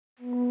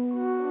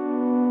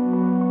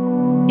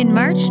In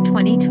March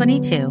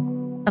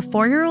 2022, a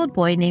 4-year-old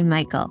boy named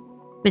Michael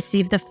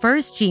received the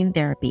first gene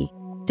therapy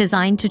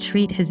designed to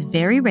treat his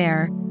very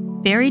rare,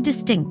 very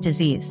distinct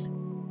disease.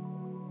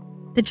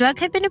 The drug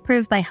had been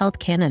approved by Health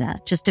Canada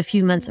just a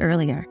few months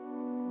earlier,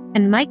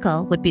 and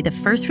Michael would be the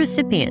first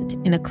recipient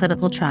in a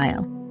clinical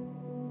trial.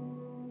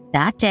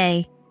 That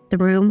day, the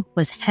room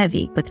was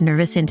heavy with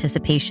nervous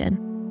anticipation.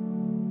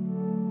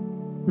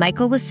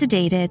 Michael was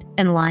sedated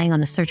and lying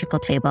on a surgical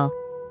table.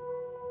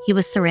 He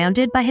was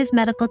surrounded by his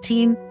medical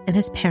team and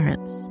his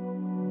parents.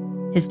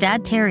 His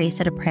dad, Terry,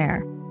 said a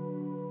prayer.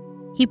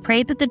 He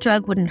prayed that the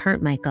drug wouldn't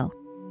hurt Michael.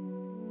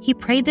 He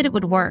prayed that it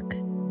would work,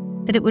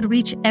 that it would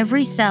reach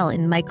every cell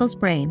in Michael's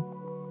brain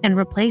and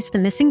replace the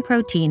missing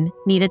protein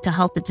needed to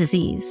halt the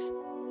disease,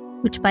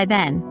 which by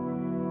then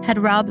had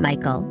robbed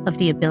Michael of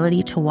the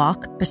ability to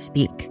walk or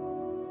speak.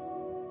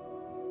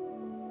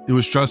 It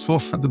was stressful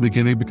at the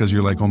beginning because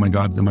you're like, oh my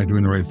God, am I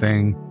doing the right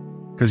thing?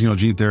 Because,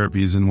 gene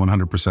therapy isn't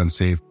 100%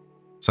 safe.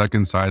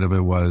 Second side of it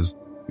was,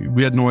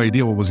 we had no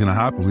idea what was going to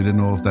happen. We didn't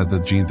know if the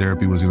gene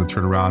therapy was going to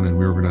turn around and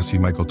we were going to see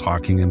Michael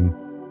talking in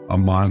a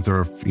month,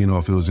 or if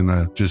it was going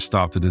to just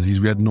stop the disease.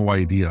 We had no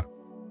idea.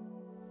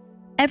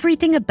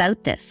 Everything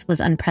about this was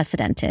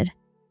unprecedented.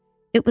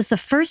 It was the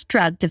first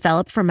drug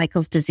developed for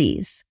Michael's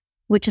disease,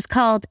 which is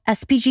called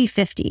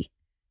SPG50,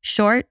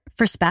 short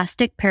for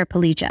spastic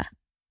paraplegia.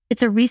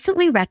 It's a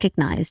recently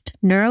recognized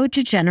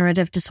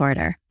neurodegenerative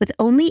disorder with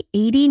only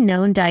 80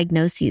 known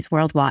diagnoses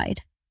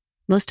worldwide,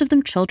 most of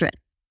them children.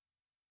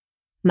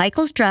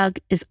 Michael's drug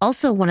is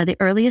also one of the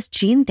earliest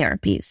gene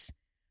therapies,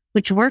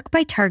 which work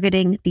by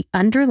targeting the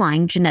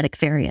underlying genetic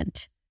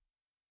variant.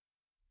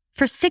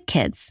 For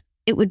SickKids,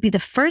 it would be the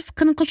first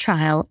clinical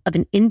trial of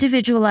an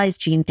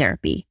individualized gene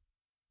therapy,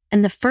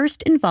 and the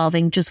first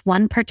involving just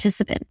one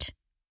participant.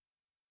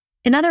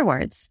 In other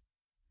words,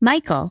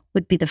 Michael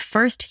would be the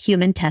first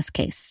human test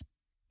case.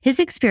 His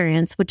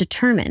experience would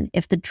determine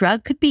if the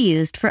drug could be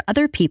used for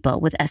other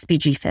people with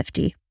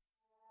SPG50.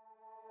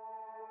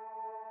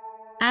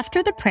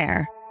 After the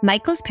prayer,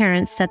 Michael's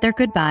parents said their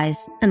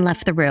goodbyes and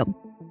left the room.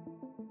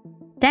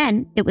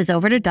 Then it was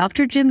over to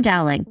Dr. Jim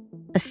Dowling,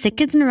 a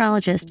SickKids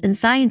neurologist and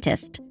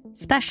scientist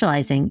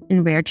specializing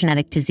in rare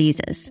genetic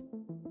diseases.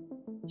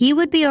 He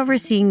would be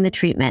overseeing the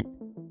treatment,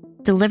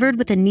 delivered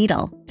with a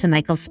needle to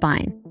Michael's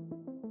spine.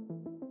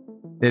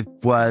 It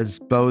was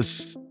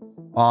both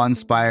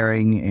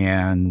awe-inspiring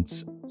and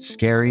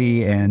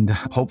scary and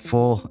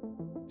hopeful.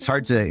 It's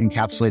hard to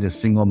encapsulate a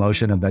single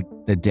emotion of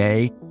the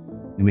day.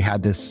 And we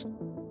had this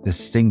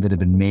thing that had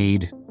been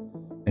made,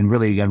 and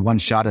really got one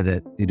shot at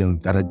it.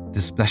 Got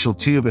this special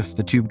tube. If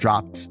the tube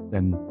dropped,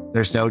 then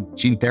there's no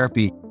gene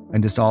therapy,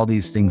 and just all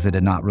these things that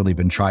had not really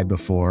been tried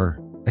before.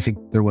 I think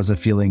there was a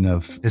feeling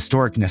of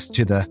historicness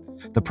to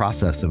the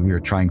process, that we were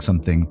trying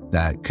something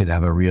that could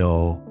have a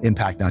real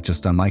impact, not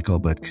just on Michael,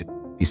 but could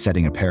be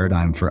setting a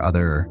paradigm for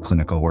other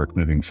clinical work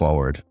moving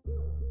forward.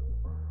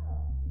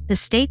 The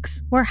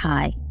stakes were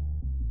high,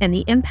 and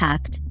the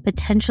impact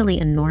potentially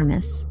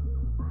enormous.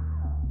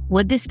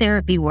 Would this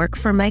therapy work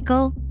for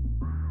Michael?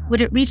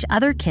 Would it reach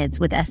other kids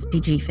with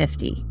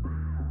SPG50?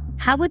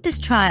 How would this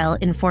trial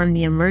inform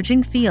the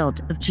emerging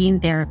field of gene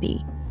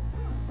therapy?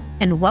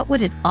 And what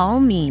would it all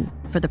mean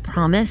for the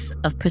promise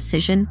of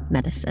precision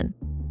medicine?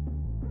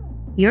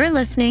 You're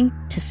listening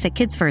to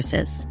SickKids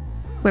Versus,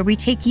 where we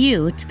take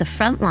you to the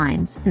front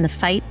lines in the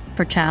fight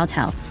for child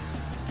health.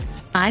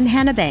 I'm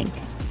Hannah Bank,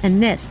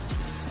 and this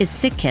is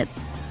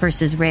SickKids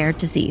Versus Rare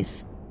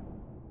Disease.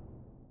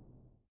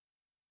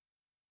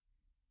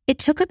 It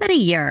took about a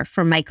year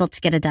for Michael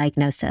to get a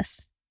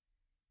diagnosis.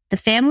 The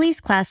family's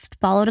quest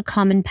followed a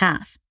common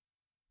path.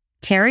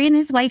 Terry and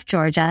his wife,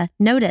 Georgia,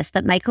 noticed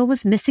that Michael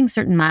was missing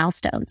certain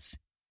milestones.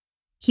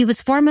 He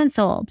was 4 months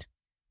old,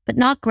 but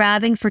not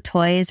grabbing for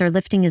toys or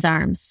lifting his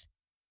arms.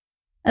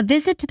 A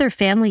visit to their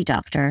family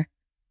doctor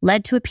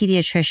led to a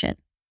pediatrician,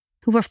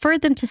 who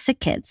referred them to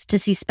SickKids to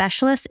see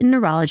specialists in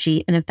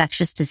neurology and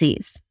infectious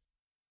disease.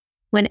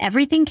 When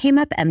everything came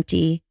up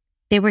empty,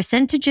 they were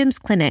sent to Jim's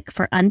clinic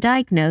for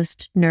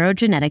undiagnosed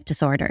neurogenetic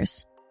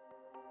disorders.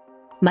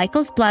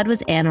 Michael's blood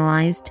was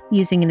analyzed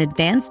using an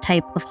advanced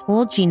type of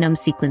whole genome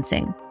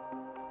sequencing,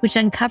 which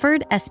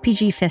uncovered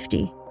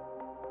SPG50.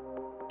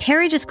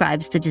 Terry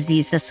describes the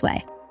disease this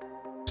way.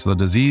 So the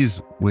disease,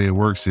 the way it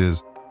works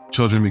is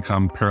children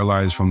become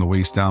paralyzed from the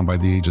waist down by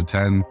the age of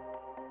 10.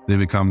 They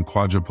become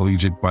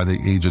quadriplegic by the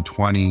age of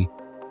 20,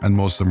 and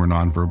most of them are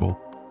nonverbal.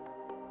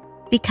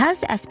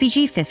 Because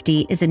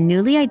SPG50 is a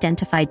newly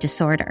identified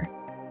disorder,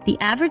 the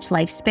average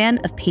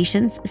lifespan of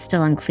patients is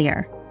still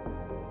unclear.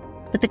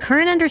 But the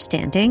current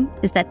understanding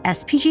is that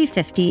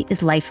SPG50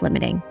 is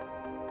life-limiting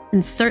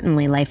and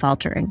certainly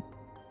life-altering.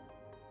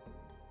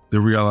 The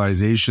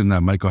realization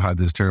that Michael had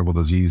this terrible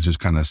disease just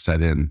kind of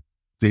set in.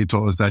 They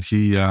told us that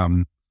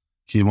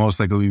he most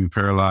likely would be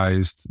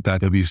paralyzed,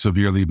 that he'll be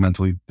severely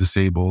mentally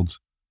disabled,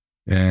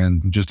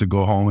 and just to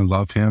go home and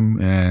love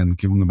him and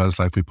give him the best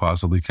life we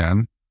possibly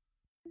can.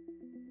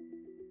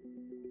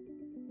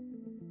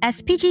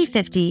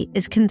 SPG50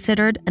 is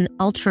considered an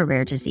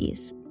ultra-rare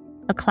disease,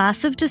 a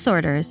class of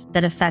disorders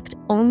that affect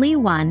only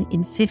 1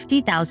 in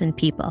 50,000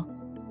 people.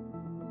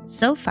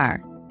 So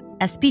far,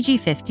 SPG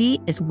 50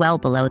 is well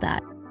below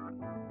that.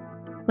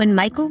 When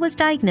Michael was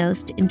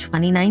diagnosed in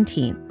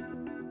 2019,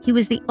 he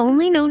was the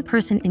only known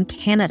person in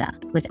Canada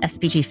with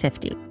SPG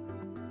 50.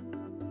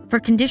 For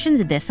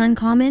conditions this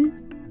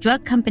uncommon,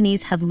 drug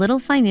companies have little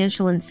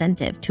financial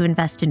incentive to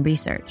invest in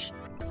research,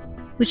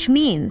 which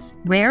means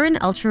rare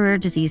and ultra-rare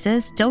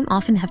diseases don't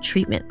often have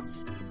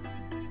treatments.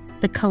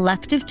 The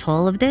collective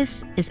toll of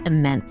this is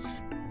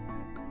immense.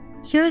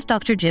 Here's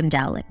Dr. Jim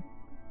Dowling.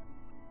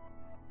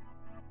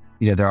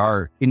 There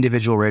are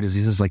individual rare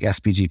diseases like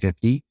SPG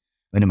 50,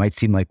 and it might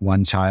seem like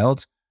one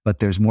child, but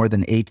there's more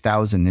than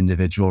 8,000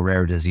 individual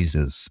rare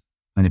diseases.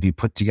 And if you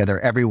put together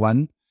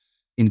everyone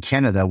in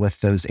Canada with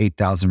those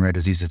 8,000 rare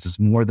diseases, it's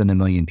more than 1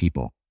 million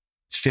people.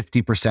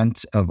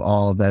 50% of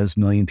all those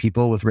million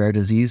people with rare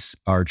disease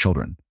are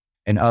children.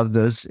 And of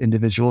those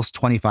individuals,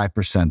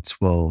 25%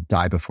 will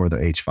die before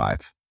they're age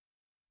 5.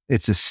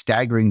 It's a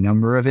staggering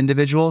number of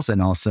individuals,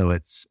 and also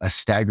it's a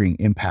staggering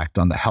impact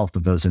on the health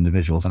of those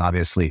individuals and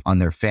obviously on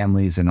their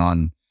families and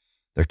on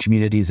their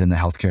communities and the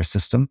healthcare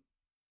system.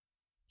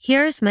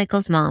 Here's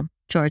Michael's mom,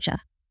 Georgia.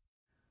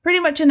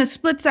 Pretty much in a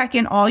split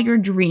second, all your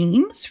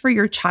dreams for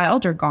your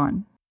child are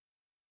gone.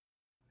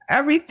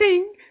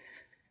 Everything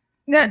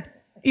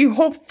that you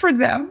hope for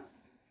them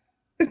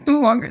is no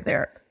longer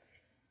there.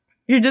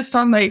 You're just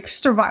on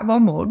survival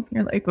mode.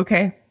 You're like,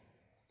 okay,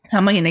 how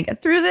am I going to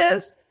get through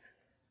this?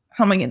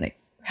 How am I going to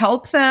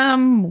help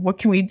them? What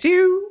can we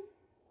do?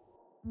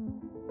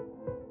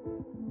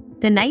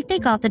 The night they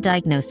got the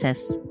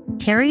diagnosis,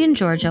 Terry and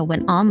Georgia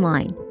went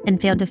online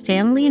and found a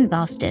family in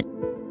Boston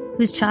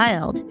whose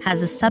child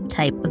has a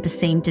subtype of the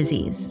same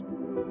disease,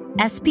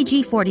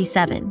 SPG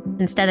 47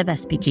 instead of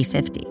SPG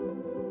 50.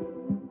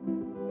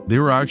 They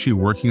were actually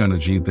working on a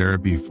gene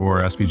therapy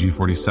for SPG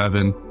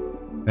 47,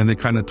 and they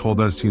kind of told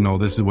us,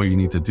 this is what you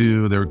need to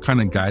do. They were kind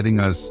of guiding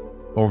us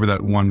over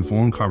that one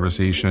phone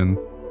conversation.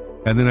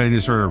 And then I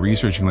just started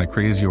researching like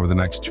crazy over the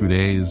next 2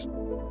 days.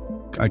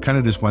 I kind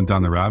of just went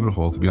down the rabbit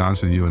hole, to be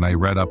honest with you, and I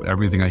read up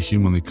everything I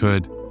humanly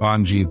could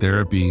on gene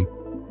therapy.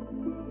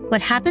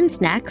 What happens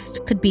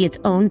next could be its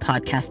own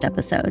podcast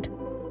episode,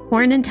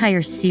 or an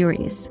entire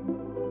series.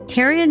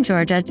 Terry and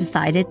Georgia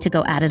decided to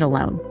go at it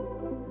alone.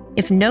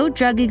 If no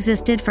drug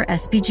existed for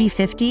SPG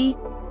 50,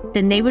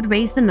 then they would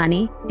raise the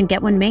money and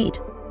get one made.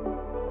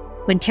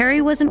 When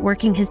Terry wasn't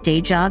working his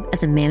day job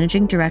as a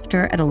managing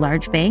director at a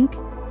large bank,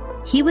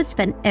 he would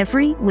spend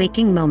every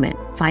waking moment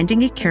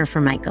finding a cure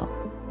for Michael.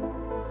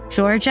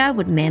 Georgia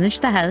would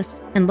manage the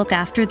house and look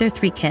after their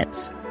 3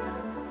 kids.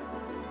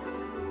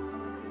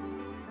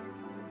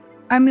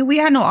 I mean, we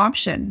had no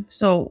option.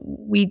 So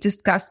we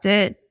discussed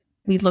it.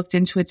 We looked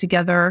into it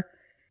together.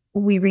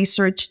 We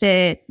researched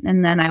it.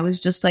 And then I was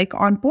just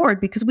on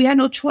board because we had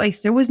no choice.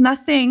 There was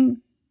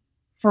nothing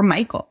for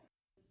Michael.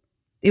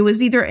 It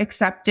was either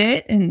accept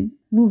it and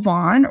move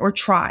on or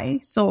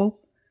try. So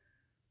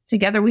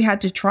together we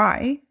had to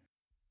try.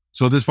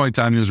 So at this point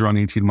in time, he was around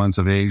 18 months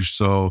of age.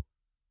 So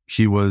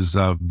he was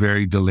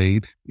very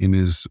delayed in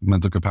his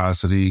mental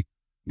capacity.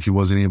 He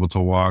wasn't able to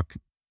walk.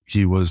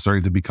 He was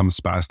starting to become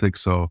spastic.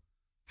 So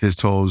his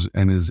toes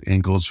and his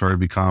ankles started to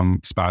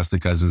become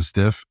spastic as in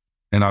stiff.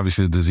 And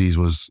obviously the disease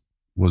was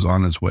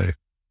on its way.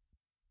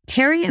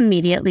 Terry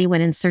immediately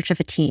went in search of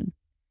a team.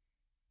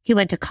 He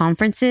went to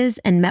conferences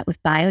and met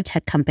with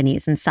biotech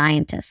companies and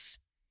scientists.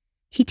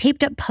 He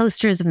taped up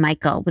posters of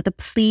Michael with a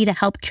plea to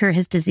help cure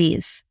his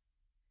disease.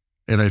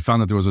 And I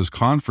found that there was this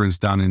conference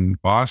down in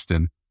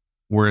Boston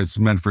where it's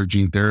meant for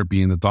gene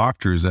therapy and the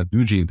doctors that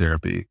do gene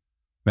therapy.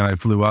 And I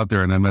flew out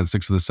there and I met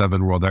 6 of the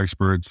 7 world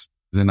experts.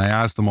 And I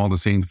asked them all the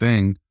same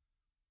thing.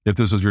 If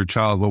this was your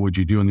child, what would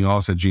you do? And they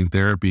all said gene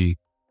therapy.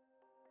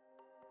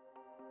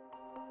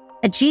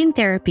 A gene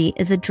therapy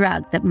is a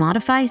drug that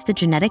modifies the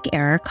genetic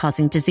error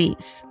causing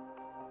disease.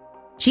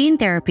 Gene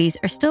therapies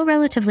are still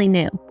relatively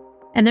new,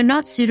 and they're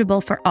not suitable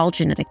for all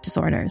genetic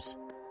disorders.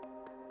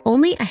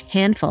 Only a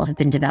handful have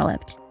been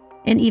developed,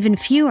 and even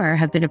fewer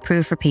have been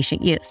approved for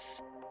patient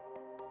use.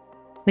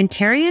 When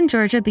Terry and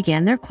Georgia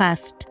began their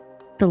quest,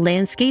 the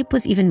landscape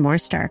was even more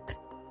stark.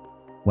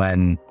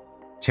 When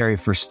Terry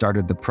first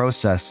started the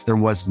process, there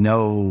was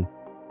no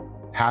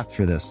path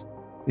for this.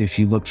 If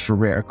you looked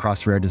for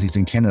across rare disease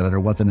in Canada,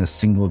 there wasn't a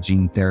single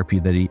gene therapy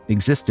that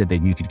existed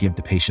that you could give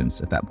to patients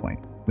at that point.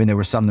 I mean, there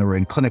were some that were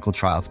in clinical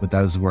trials, but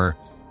those were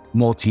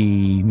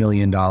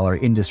multi-million-dollar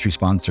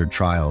industry-sponsored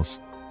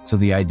trials. So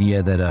the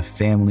idea that a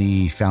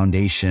family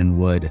foundation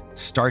would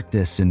start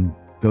this and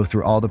go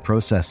through all the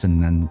process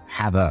and then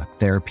have a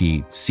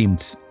therapy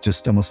seemed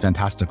just almost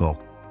fantastical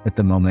at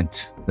the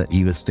moment that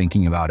he was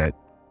thinking about it.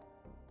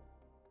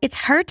 It's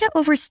hard to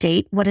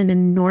overstate what an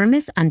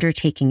enormous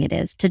undertaking it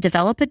is to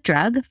develop a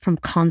drug from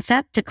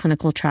concept to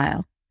clinical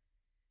trial.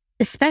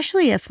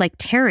 Especially if, like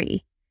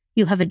Terry,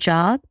 you have a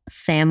job,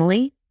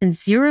 family, and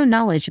zero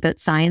knowledge about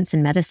science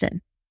and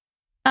medicine.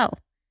 Oh,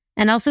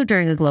 and also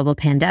during a global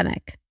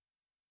pandemic.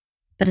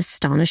 But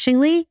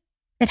astonishingly,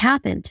 it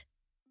happened.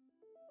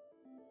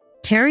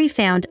 Terry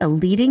found a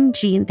leading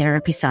gene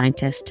therapy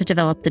scientist to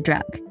develop the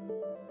drug.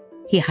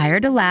 He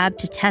hired a lab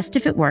to test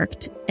if it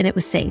worked, and it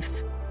was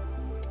safe.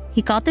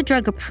 He got the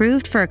drug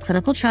approved for a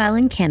clinical trial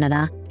in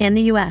Canada and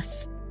the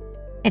US,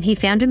 and he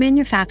found a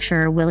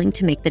manufacturer willing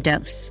to make the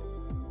dose.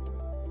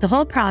 The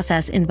whole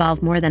process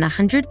involved more than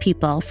 100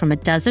 people from a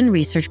dozen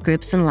research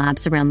groups and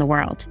labs around the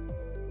world.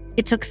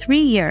 It took 3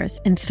 years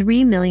and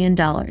 $3 million,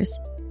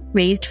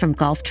 raised from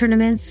golf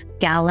tournaments,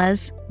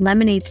 galas,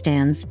 lemonade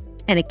stands,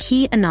 and a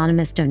key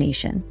anonymous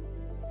donation.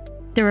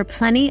 There were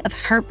plenty of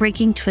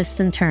heartbreaking twists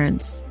and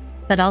turns,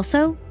 but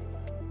also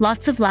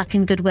lots of luck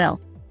and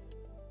goodwill.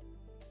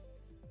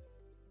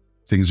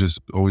 Things just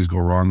always go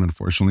wrong,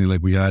 unfortunately.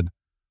 Like we had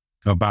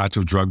a batch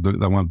of drug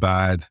that went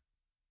bad.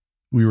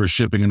 We were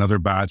shipping another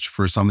batch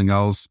for something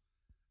else,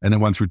 and it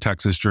went through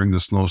Texas during the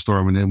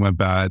snowstorm and it went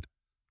bad.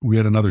 We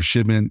had another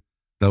shipment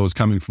that was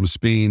coming from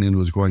Spain and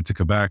was going to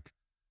Quebec.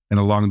 And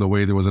along the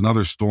way, there was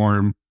another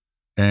storm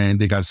and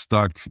they got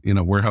stuck in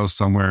a warehouse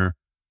somewhere.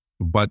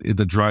 But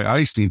the dry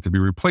ice needed to be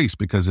replaced,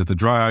 because if the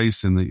dry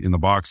ice in the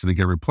box didn't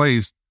get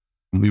replaced,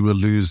 we would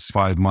lose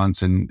 5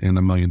 months and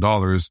 $1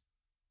 million.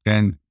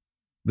 And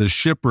the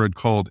shipper had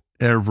called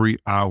every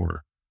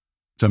hour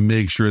to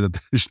make sure that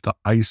the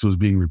ice was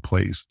being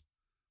replaced.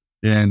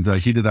 And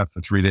he did that for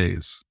 3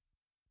 days.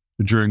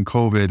 During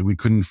COVID, we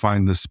couldn't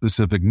find the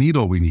specific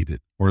needle we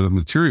needed or the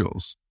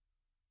materials.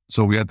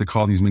 So we had to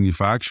call these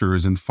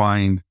manufacturers and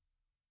find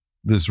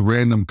this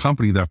random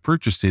company that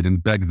purchased it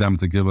and beg them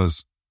to give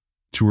us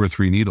 2 or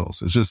 3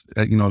 needles. It's just,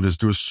 there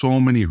were so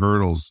many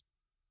hurdles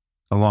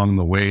along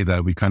the way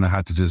that we kind of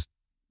had to just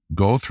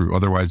go through.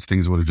 Otherwise,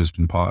 things would have just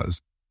been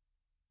paused.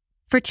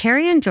 For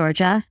Terry and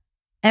Georgia,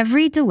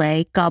 every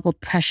delay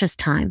gobbled precious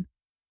time.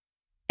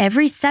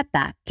 Every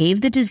setback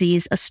gave the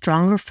disease a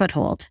stronger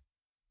foothold,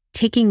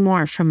 taking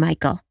more from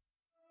Michael.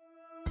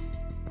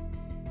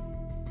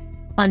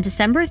 On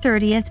December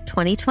 30th,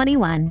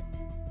 2021,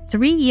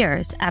 3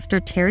 years after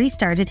Terry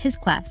started his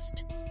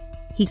quest,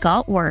 he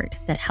got word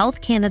that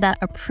Health Canada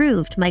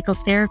approved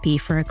Michael's therapy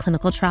for a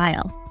clinical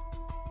trial.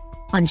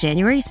 On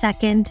January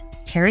 2nd,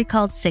 Terry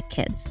called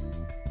SickKids.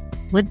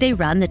 Would they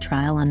run the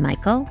trial on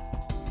Michael?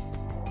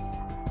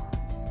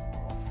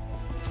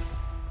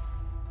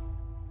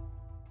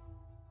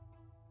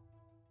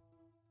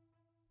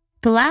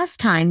 The last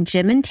time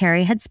Jim and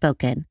Terry had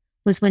spoken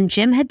was when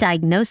Jim had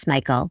diagnosed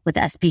Michael with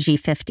SPG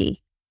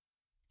 50.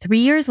 3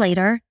 years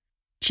later,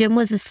 Jim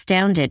was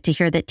astounded to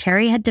hear that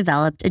Terry had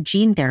developed a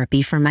gene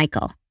therapy for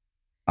Michael.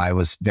 I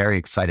was very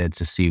excited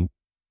to see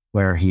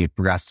where he had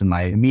progressed, and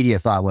my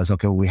immediate thought was,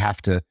 okay, well, we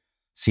have to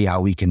see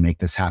how we can make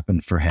this happen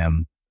for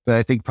him. But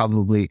I think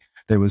probably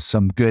there was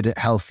some good,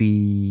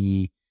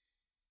 healthy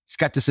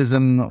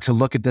skepticism to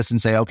look at this and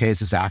say, okay, is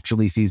this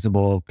actually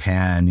feasible?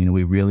 Can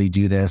we really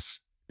do this?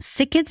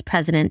 SickKids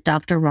president,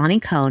 Dr. Ronnie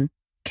Cohn,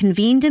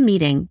 convened a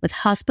meeting with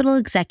hospital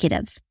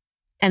executives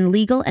and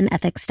legal and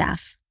ethics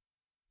staff.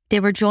 They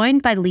were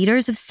joined by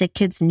leaders of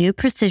SickKids' new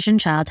Precision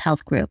Child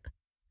Health Group,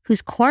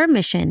 whose core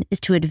mission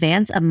is to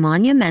advance a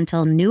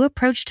monumental new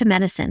approach to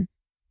medicine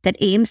that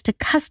aims to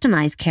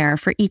customize care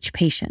for each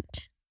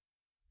patient.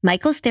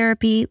 Michael's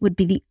therapy would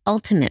be the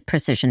ultimate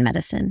precision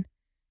medicine,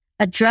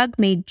 a drug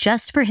made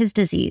just for his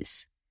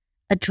disease,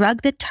 a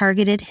drug that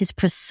targeted his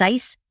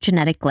precise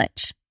genetic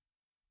glitch.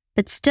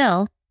 But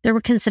still, there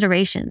were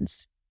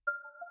considerations.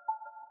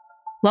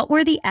 What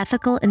were the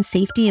ethical and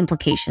safety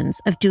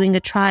implications of doing a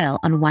trial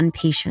on one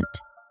patient?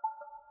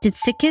 Did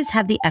SickKids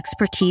have the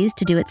expertise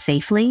to do it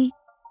safely?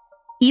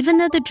 Even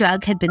though the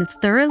drug had been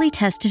thoroughly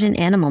tested in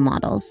animal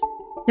models,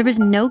 there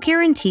was no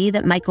guarantee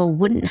that Michael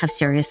wouldn't have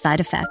serious side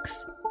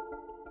effects.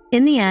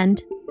 In the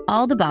end,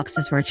 all the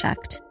boxes were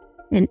checked,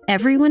 and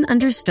everyone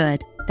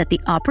understood that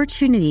the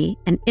opportunity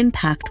and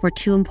impact were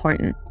too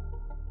important,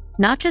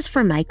 not just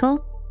for Michael,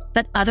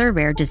 but other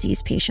rare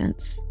disease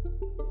patients.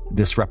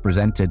 This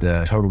represented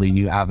a totally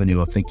new avenue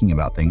of thinking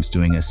about things.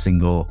 Doing a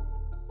single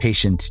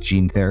patient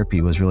gene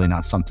therapy was really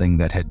not something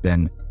that had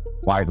been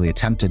widely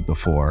attempted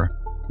before.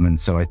 And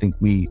so I think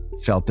we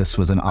felt this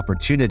was an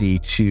opportunity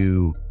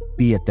to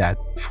be at that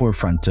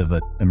forefront of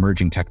an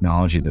emerging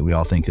technology that we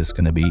all think is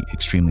going to be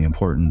extremely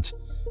important.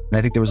 And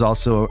I think there was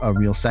also a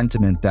real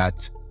sentiment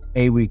that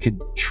A, we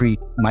could treat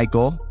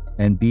Michael,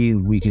 and B,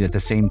 we could at the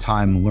same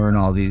time learn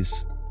all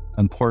these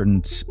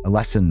important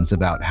lessons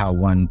about how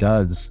one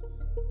does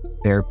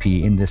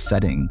therapy in this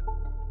setting,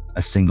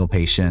 a single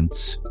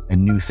patient, a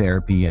new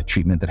therapy, a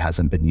treatment that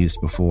hasn't been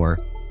used before,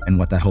 and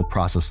what that whole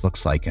process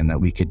looks like, and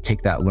that we could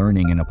take that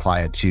learning and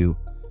apply it to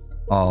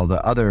all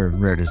the other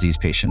rare disease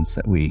patients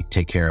that we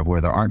take care of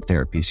where there aren't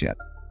therapies yet.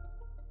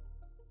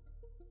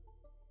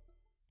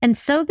 And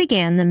so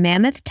began the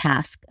mammoth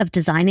task of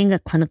designing a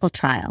clinical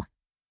trial.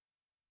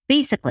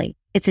 Basically,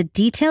 it's a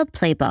detailed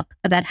playbook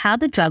about how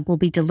the drug will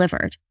be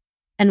delivered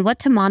and what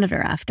to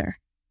monitor after.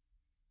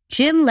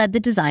 Jim led the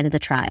design of the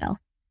trial.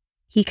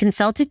 He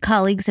consulted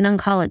colleagues in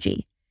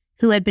oncology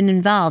who had been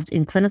involved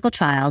in clinical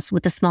trials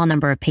with a small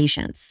number of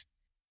patients.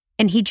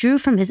 And he drew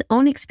from his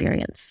own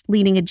experience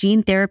leading a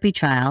gene therapy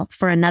trial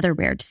for another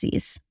rare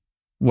disease.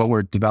 What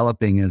we're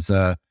developing is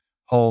a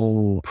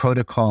whole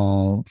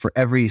protocol for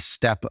every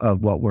step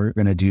of what we're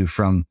going to do,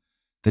 from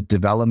the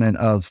development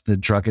of the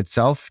drug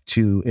itself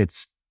to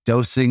its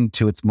dosing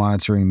to its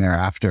monitoring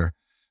thereafter.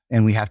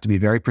 And we have to be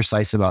very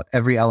precise about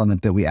every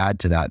element that we add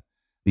to that,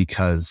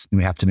 because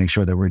we have to make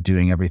sure that we're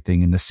doing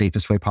everything in the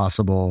safest way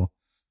possible,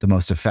 the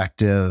most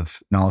effective,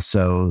 and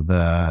also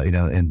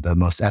in the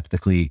most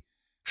ethically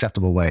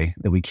acceptable way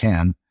that we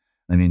can.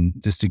 I mean,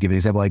 just to give an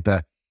example, like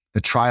the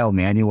trial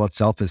manual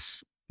itself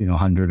is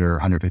 100 or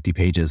 150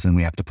 pages, and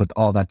we have to put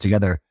all that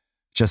together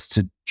just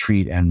to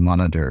treat and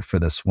monitor for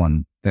this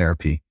one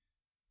therapy.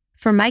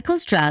 For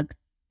Michael's drug,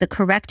 the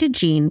corrected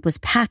gene was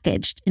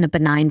packaged in a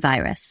benign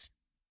virus.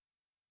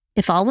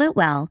 If all went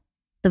well,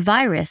 the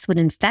virus would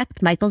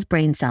infect Michael's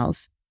brain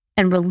cells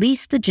and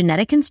release the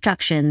genetic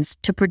instructions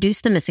to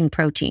produce the missing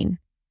protein.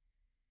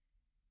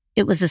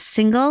 It was a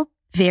single,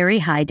 very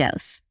high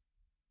dose.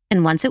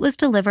 And once it was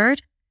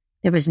delivered,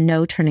 there was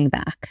no turning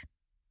back.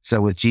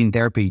 So with gene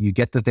therapy, you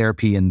get the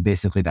therapy and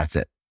basically that's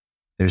it.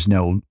 There's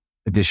no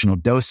additional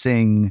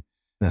dosing.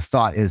 The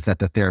thought is that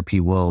the therapy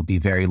will be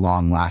very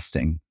long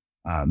lasting.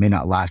 May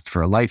not last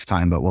for a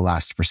lifetime, but will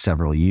last for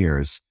several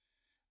years.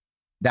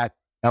 That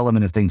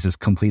element of things is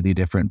completely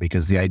different,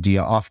 because the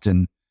idea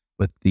often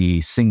with the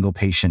single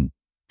patient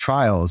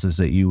trials is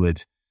that you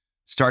would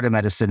start a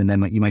medicine and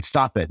then you might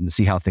stop it and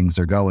see how things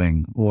are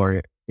going.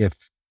 Or if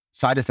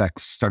side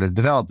effects started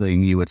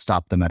developing, you would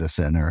stop the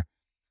medicine.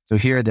 So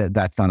here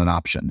that's not an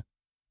option.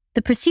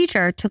 The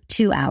procedure took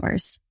 2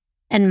 hours,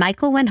 and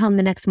Michael went home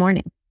the next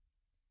morning.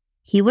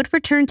 He would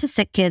return to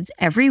SickKids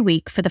every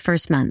week for the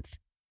first month,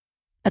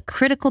 a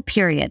critical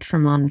period for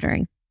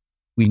monitoring.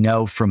 We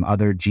know from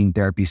other gene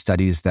therapy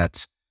studies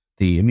that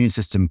the immune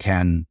system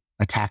can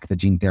attack the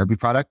gene therapy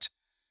product.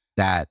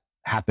 That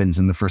happens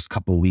in the first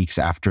couple of weeks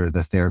after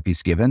the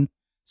therapy's given.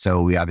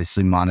 So we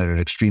obviously monitored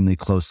extremely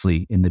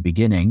closely in the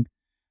beginning.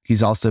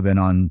 He's also been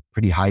on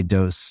pretty high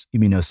dose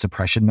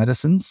immunosuppression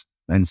medicines.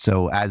 And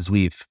so as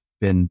we've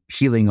been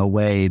peeling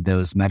away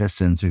those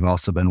medicines, we've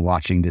also been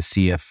watching to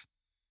see if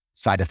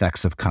side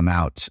effects have come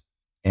out.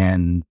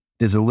 And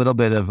there's a little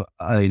bit of,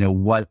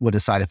 what would a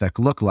side effect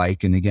look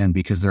like? And again,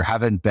 because there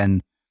haven't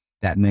been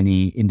that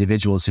many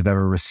individuals who've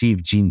ever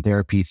received gene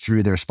therapy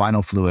through their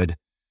spinal fluid,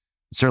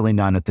 certainly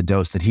none at the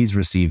dose that he's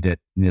received it,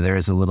 there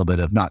is a little bit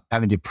of not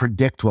having to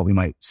predict what we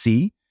might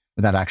see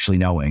without actually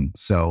knowing.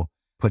 So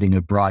putting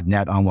a broad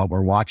net on what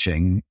we're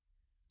watching.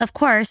 Of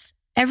course,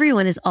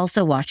 everyone is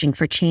also watching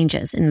for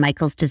changes in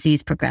Michael's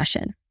disease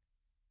progression.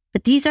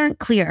 But these aren't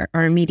clear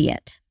or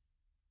immediate.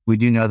 We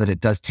do know that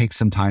it does take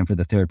some time for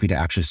the therapy to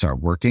actually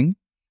start working.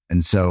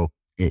 And so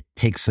it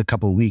takes a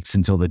couple of weeks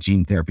until the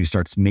gene therapy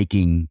starts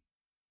making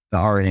the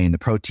RNA and the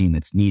protein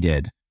that's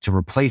needed to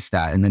replace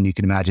that. And then you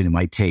can imagine it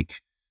might take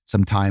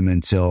some time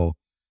until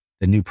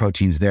the new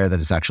protein's there that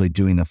is actually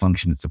doing the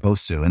function it's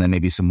supposed to. And then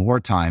maybe some more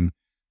time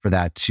for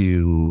that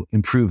to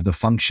improve the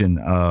function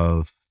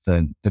of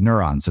the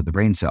neurons of the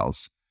brain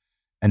cells.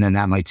 And then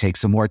that might take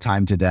some more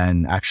time to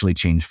then actually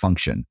change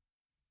function.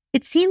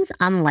 It seems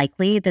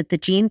unlikely that the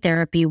gene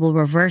therapy will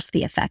reverse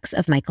the effects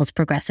of Michael's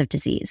progressive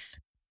disease.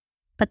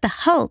 But the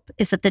hope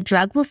is that the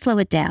drug will slow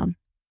it down,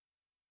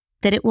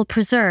 that it will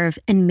preserve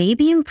and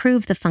maybe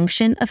improve the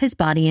function of his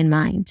body and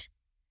mind.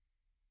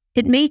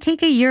 It may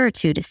take a year or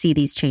two to see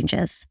these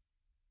changes.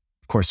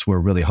 Of course, we're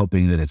really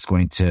hoping that it's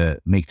going to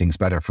make things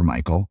better for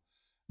Michael.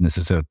 And this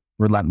is a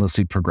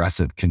relentlessly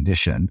progressive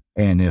condition.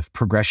 And if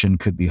progression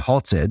could be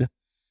halted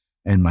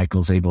and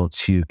Michael's able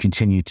to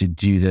continue to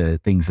do the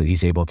things that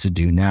he's able to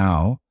do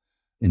now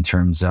in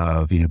terms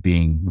of,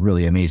 being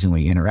really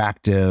amazingly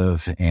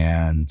interactive,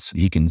 and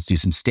he can do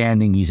some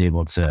standing, he's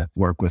able to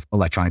work with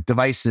electronic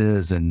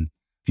devices, and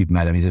if you've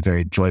met him, he's a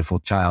very joyful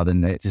child.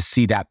 And to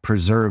see that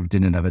preserved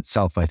in and of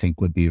itself, I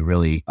think would be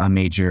really a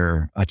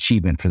major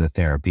achievement for the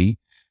therapy.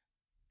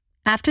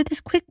 After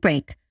this quick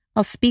break,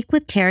 I'll speak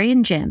with Terry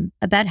and Jim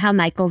about how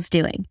Michael's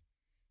doing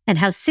and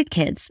how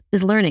SickKids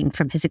is learning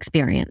from his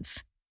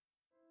experience.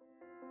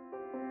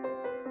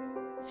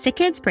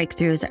 SickKids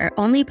breakthroughs are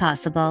only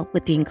possible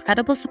with the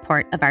incredible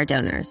support of our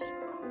donors.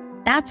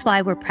 That's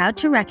why we're proud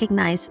to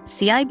recognize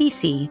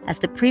CIBC as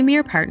the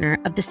premier partner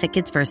of the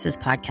SickKids Versus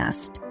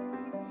podcast.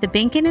 The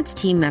bank and its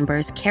team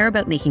members care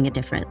about making a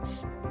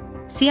difference.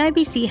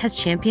 CIBC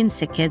has championed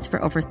SickKids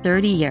for over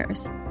 30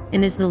 years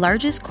and is the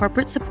largest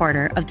corporate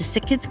supporter of the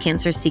SickKids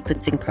Cancer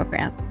Sequencing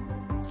Program.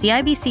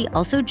 CIBC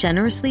also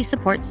generously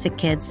supports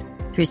SickKids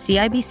through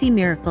CIBC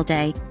Miracle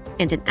Day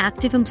and an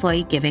active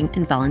employee giving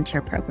and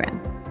volunteer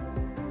program.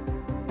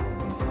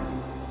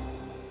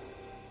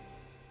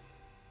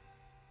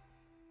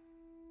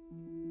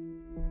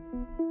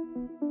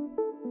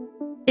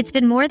 It's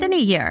been more than a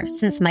year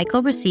since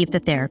Michael received the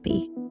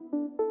therapy.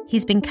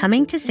 He's been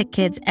coming to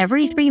SickKids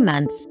every 3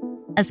 months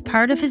as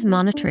part of his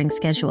monitoring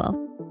schedule.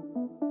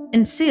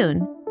 And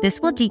soon, this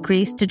will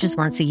decrease to just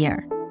once a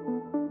year.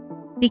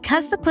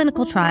 Because the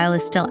clinical trial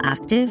is still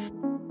active,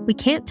 we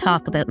can't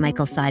talk about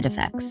Michael's side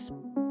effects.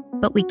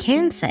 But we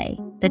can say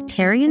that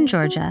Terry and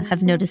Georgia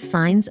have noticed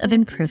signs of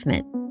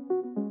improvement.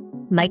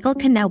 Michael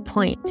can now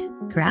point,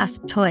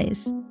 grasp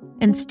toys,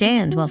 and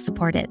stand while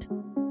supported.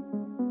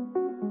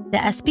 The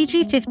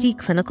SPG50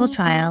 clinical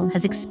trial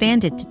has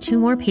expanded to 2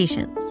 more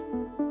patients,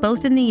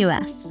 both in the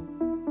US.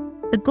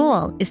 The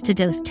goal is to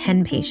dose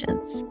 10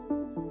 patients.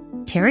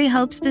 Terry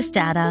hopes this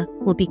data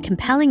will be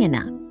compelling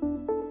enough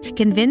to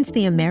convince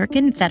the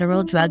American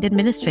Federal Drug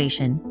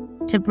Administration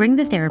to bring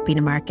the therapy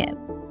to market.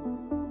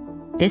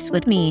 This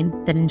would mean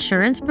that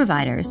insurance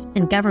providers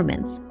and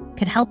governments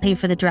could help pay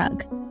for the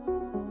drug.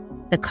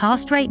 The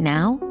cost right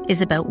now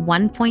is about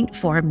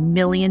 $1.4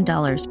 million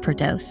per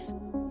dose.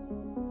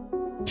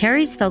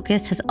 Terry's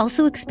focus has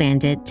also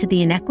expanded to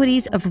the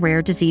inequities of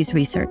rare disease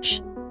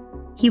research.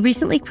 He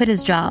recently quit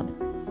his job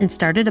and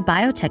started a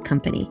biotech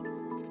company.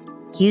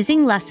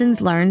 Using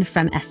lessons learned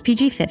from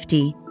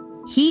SPG50,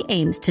 he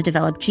aims to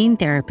develop gene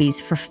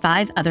therapies for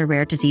 5 other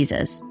rare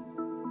diseases.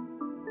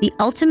 The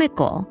ultimate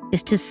goal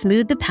is to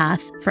smooth the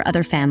path for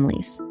other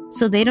families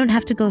so they don't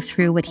have to go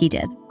through what he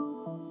did.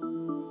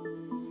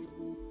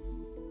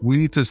 We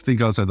need to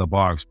think outside the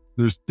box.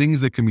 There's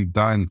things that can be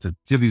done to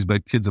give these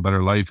kids a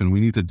better life, and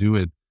we need to do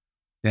it.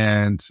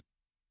 And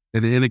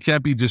it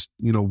can't be just,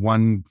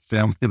 one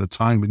family at a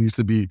time. It needs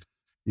to be,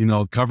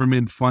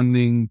 government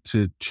funding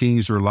to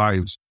change their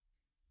lives.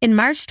 In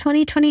March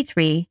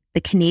 2023,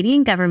 the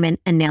Canadian government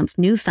announced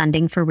new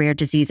funding for rare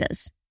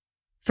diseases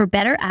for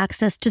better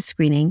access to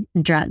screening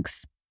and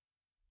drugs.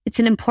 It's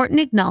an important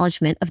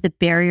acknowledgement of the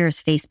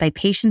barriers faced by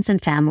patients and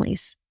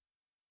families.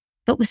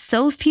 But with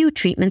so few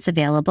treatments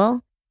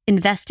available,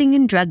 investing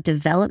in drug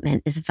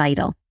development is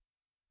vital.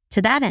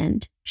 To that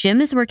end,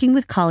 Jim is working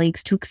with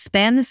colleagues to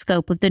expand the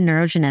scope of the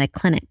neurogenetic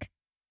clinic.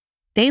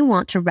 They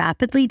want to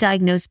rapidly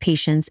diagnose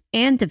patients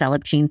and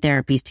develop gene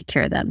therapies to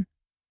cure them.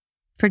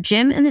 For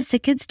Jim and the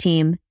SickKids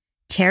team,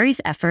 Terry's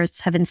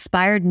efforts have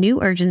inspired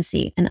new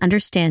urgency and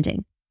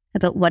understanding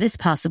about what is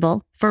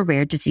possible for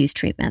rare disease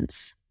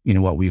treatments.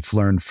 What we've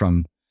learned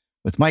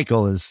with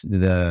Michael is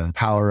the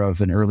power of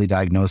an early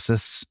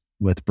diagnosis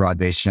with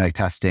broad-based genetic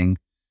testing,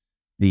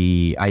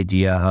 the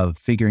idea of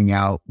figuring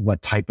out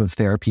what type of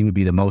therapy would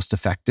be the most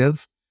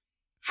effective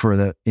for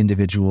the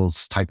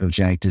individual's type of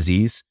genetic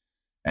disease,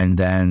 and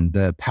then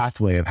the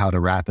pathway of how to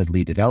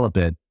rapidly develop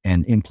it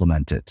and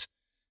implement it,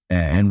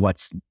 and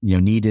what's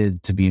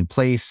needed to be in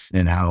place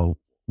and how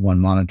one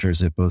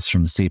monitors it both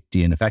from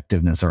safety and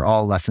effectiveness are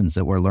all lessons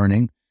that we're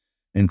learning,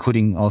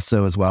 including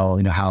also as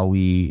well, how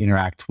we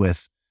interact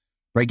with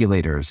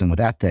regulators and with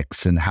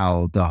ethics and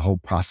how the whole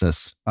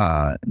process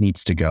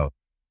needs to go.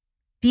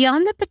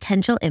 Beyond the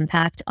potential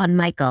impact on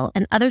Michael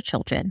and other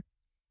children,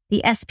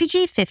 the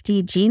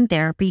SPG50 gene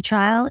therapy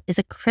trial is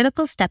a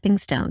critical stepping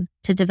stone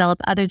to develop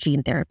other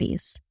gene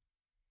therapies.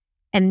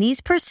 And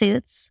these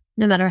pursuits,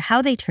 no matter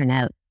how they turn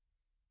out,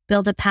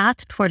 build a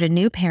path toward a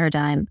new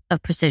paradigm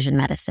of precision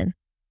medicine.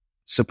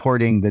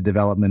 Supporting the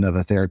development of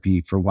a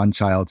therapy for one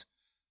child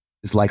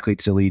is likely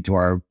to lead to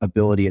our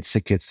ability at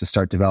SickKids to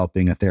start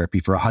developing a therapy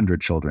for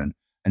 100 children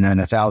and then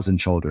 1,000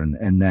 children.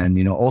 And then,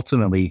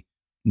 ultimately,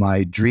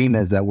 my dream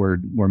is that we're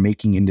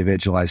making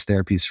individualized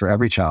therapies for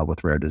every child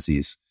with rare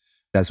disease.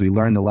 As we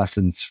learn the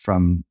lessons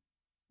from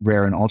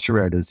rare and ultra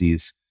rare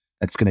disease,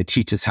 that's going to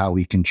teach us how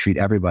we can treat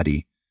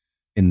everybody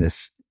in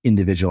this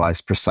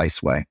individualized,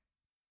 precise way.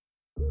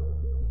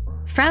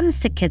 From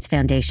SickKids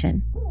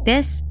Foundation,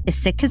 this is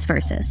SickKids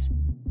Versus.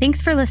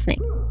 Thanks for listening.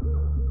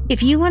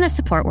 If you want to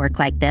support work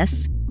like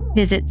this,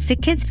 visit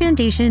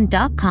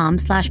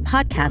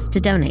sickkidsfoundation.com/podcast to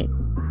donate.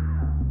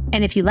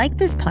 And if you like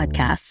this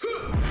podcast,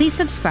 please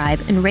subscribe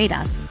and rate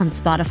us on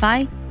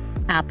Spotify,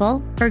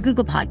 Apple, or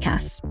Google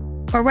Podcasts,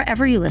 or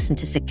wherever you listen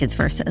to SickKids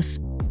Versus.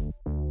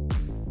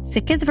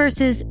 SickKids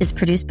Versus is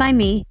produced by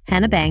me,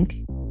 Hannah Bank,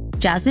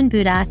 Jasmine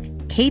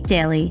Budak, Kate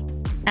Daly,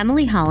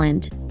 Emily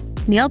Holland,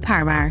 Neil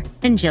Parmar,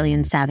 and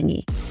Jillian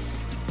Savigny.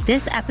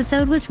 This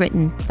episode was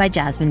written by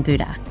Jasmine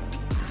Budak.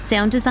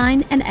 Sound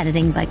design and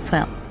editing by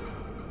Quill.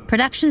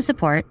 Production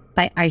support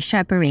by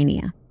Aisha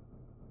Barania.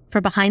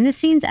 For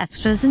behind-the-scenes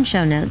extras and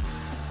show notes,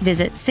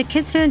 visit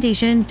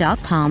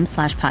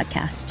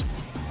sickkidsfoundation.com/podcast.